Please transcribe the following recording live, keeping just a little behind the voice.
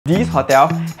This hotel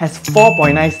has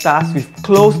 4.9 stars with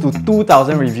close to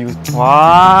 2,000 reviews.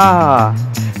 Wow!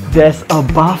 There's a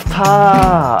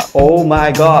bathtub! Oh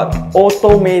my god!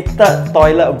 Automated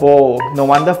toilet bowl. No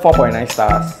wonder 4.9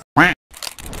 stars.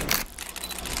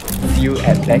 View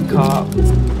at Bangkok.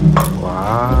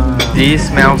 Wow! This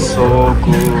smells so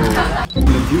good.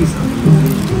 The view is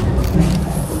amazing.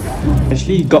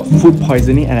 Actually got food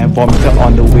poisoning and I vomited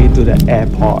on the way to the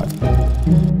airport.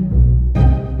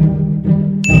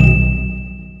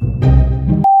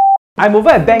 I'm over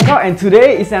at Bangkok and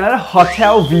today is another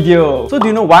hotel video. So do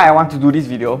you know why I want to do this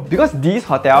video? Because this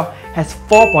hotel has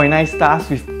 4.9 stars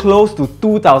with close to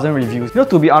 2,000 reviews. You know,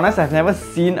 to be honest, I've never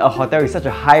seen a hotel with such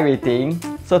a high rating.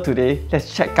 So today,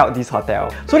 let's check out this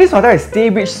hotel. So this hotel is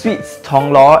Staybridge Suites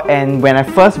Thonglor, and when I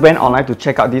first went online to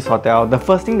check out this hotel, the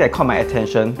first thing that caught my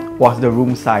attention was the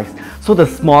room size. So the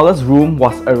smallest room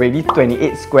was already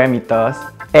 28 square meters,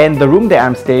 and the room that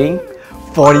I'm staying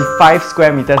 45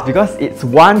 square meters because it's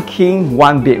one king,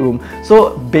 one bedroom.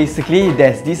 So basically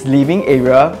there's this living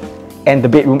area and the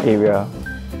bedroom area.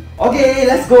 Okay,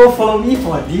 let's go, follow me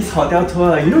for this hotel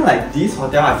tour. You know, like this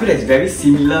hotel, I feel like it's very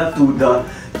similar to the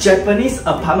Japanese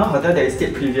apartment hotel that I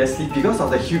stayed previously because of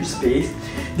the huge space.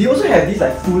 They also have this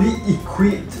like fully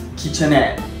equipped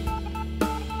kitchenette.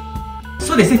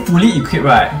 So they say fully equipped,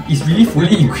 right? It's really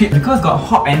fully equipped because got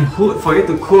hob and hood for you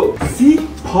to cook. See?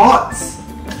 Pots,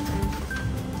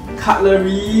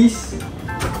 cutleries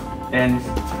and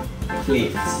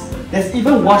plates. There's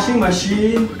even washing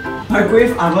machine,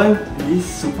 microwave oven, and this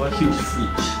super huge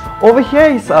fridge. Over here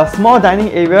is a small dining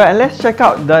area, and let's check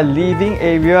out the living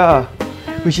area,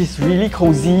 which is really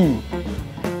cozy.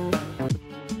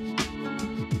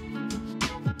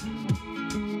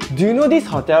 Do you know this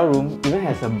hotel room even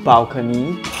has a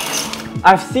balcony?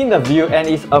 I've seen the view and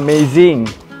it's amazing.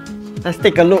 Let's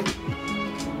take a look.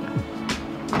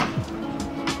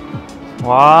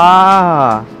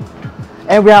 Wow!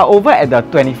 And we are over at the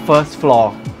 21st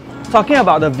floor. Talking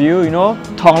about the view, you know,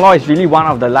 Thonglor is really one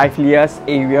of the liveliest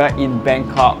area in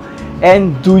Bangkok.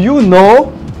 And do you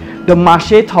know the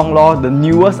Marché Thonglor, the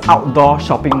newest outdoor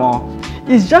shopping mall,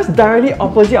 is just directly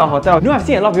opposite our hotel. You know, I've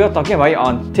seen a lot of people talking about it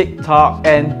on TikTok,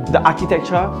 and the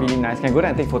architecture really nice. Can go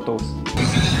there and take photos.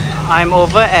 I'm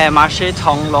over at Marché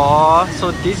Thonglor.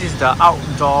 So this is the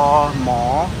outdoor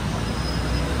mall.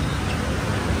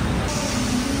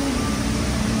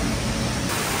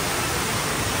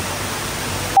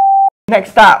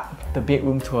 Next up, the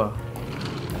bedroom tour.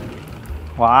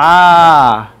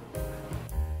 Wow!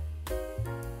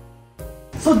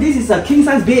 So this is a king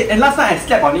size bed, and last night I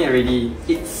slept on it already.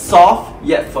 It's soft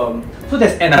yet firm. So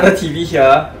there's another TV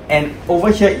here, and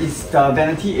over here is the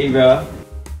vanity area.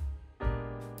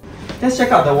 Let's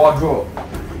check out the wardrobe.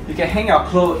 You can hang your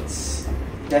clothes.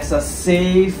 There's a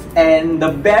safe, and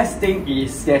the best thing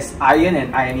is there's iron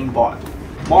and ironing board.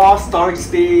 More storage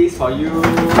space for you.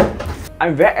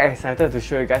 I'm very excited to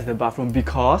show you guys the bathroom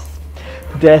because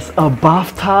there's a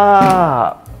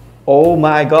bathtub. Oh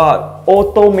my god,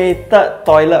 automated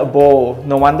toilet bowl.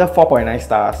 No wonder 4.9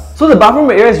 stars. So the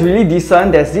bathroom area is really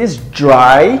decent. There's this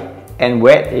dry and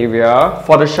wet area.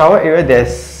 For the shower area,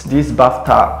 there's this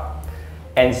bathtub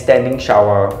and standing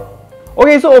shower.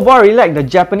 Okay, so overall, I really like the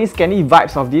Japanese candy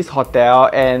vibes of this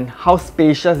hotel and how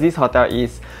spacious this hotel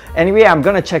is. Anyway, I'm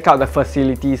gonna check out the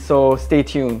facilities, so stay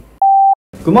tuned.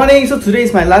 Good morning, so today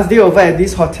is my last day over at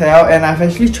this hotel and I've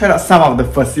actually tried out some of the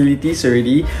facilities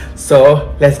already,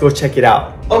 so let's go check it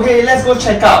out. Okay, let's go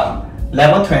check out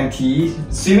level 20,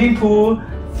 swimming pool,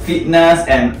 fitness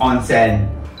and onsen.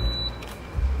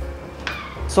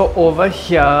 So over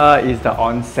here is the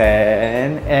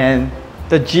onsen and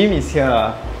the gym is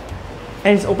here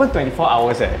and it's open 24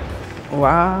 hours.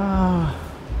 Wow!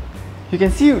 You can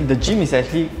see the gym is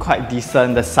actually quite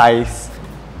decent, the size.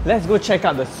 Let's go check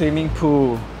out the swimming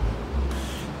pool.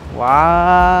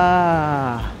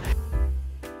 Wow!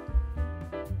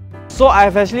 So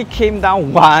I've actually came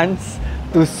down once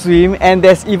to swim and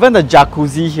there's even the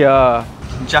jacuzzi here.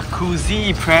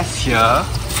 Jacuzzi press here.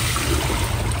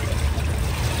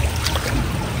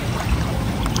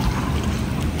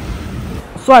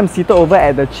 So I'm seated over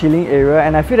at the chilling area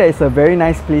and I feel that it's a very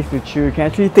nice place to chill. You can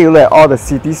actually take a look at all the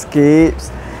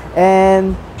cityscapes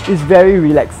and it's very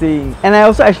relaxing. And I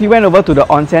also actually went over to the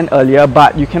onsen earlier,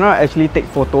 but you cannot actually take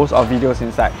photos or videos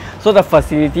inside. So the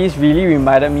facilities really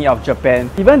reminded me of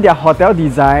Japan. Even their hotel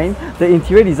design, the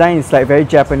interior design is like very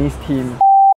Japanese theme.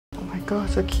 Oh my god,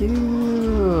 so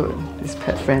cute! It's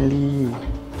pet friendly.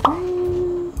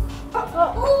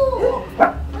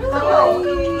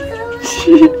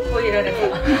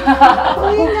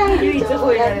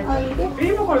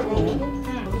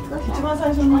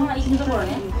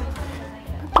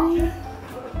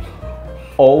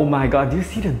 Oh my god, do you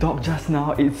see the dog just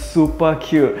now? It's super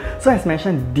cute. So as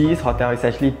mentioned, this hotel is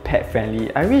actually pet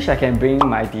friendly. I wish I can bring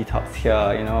my detox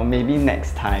here, you know, maybe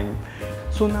next time.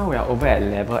 So now we are over at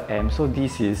level M, so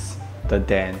this is the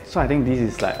den. So I think this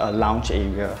is like a lounge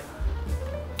area.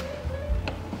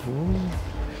 Ooh.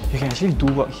 You can actually do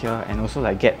work here and also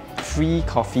like get free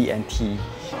coffee and tea.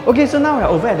 Okay, so now we're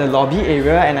over at the lobby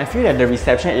area and I feel that the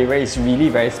reception area is really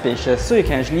very spacious, so you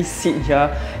can actually sit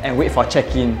here and wait for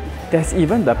check-in. There's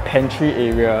even the pantry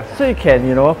area, so you can,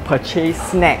 you know, purchase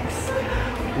snacks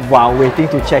while waiting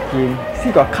to check in. See,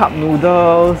 you got cup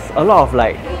noodles, a lot of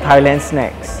like Thailand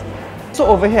snacks. So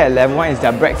over here at level 1 is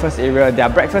their breakfast area. Their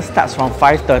breakfast starts from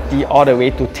 5:30 all the way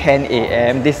to 10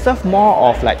 AM. They serve more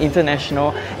of like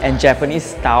international and Japanese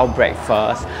style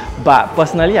breakfast, but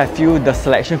personally I feel the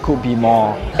selection could be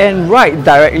more. And right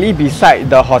directly beside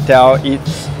the hotel,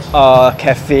 it's a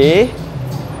cafe,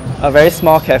 a very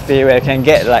small cafe where you can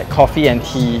get like coffee and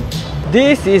tea.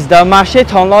 This is the Marché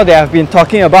Thonglor that I've been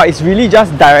talking about. It's really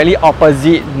just directly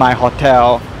opposite my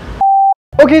hotel.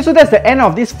 Okay, so that's the end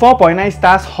of this 4.9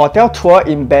 stars hotel tour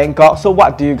in Bangkok. So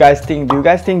what do you guys think? Do you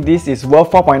guys think this is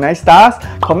worth 4.9 stars?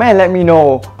 Comment and let me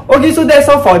know. Okay, so that's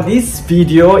all for this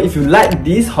video. If you like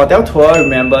this hotel tour,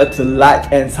 remember to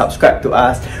like and subscribe to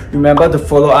us. Remember to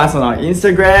follow us on our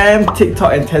Instagram,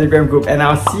 TikTok and Telegram group, and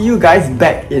I'll see you guys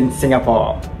back in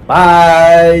Singapore.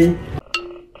 Bye!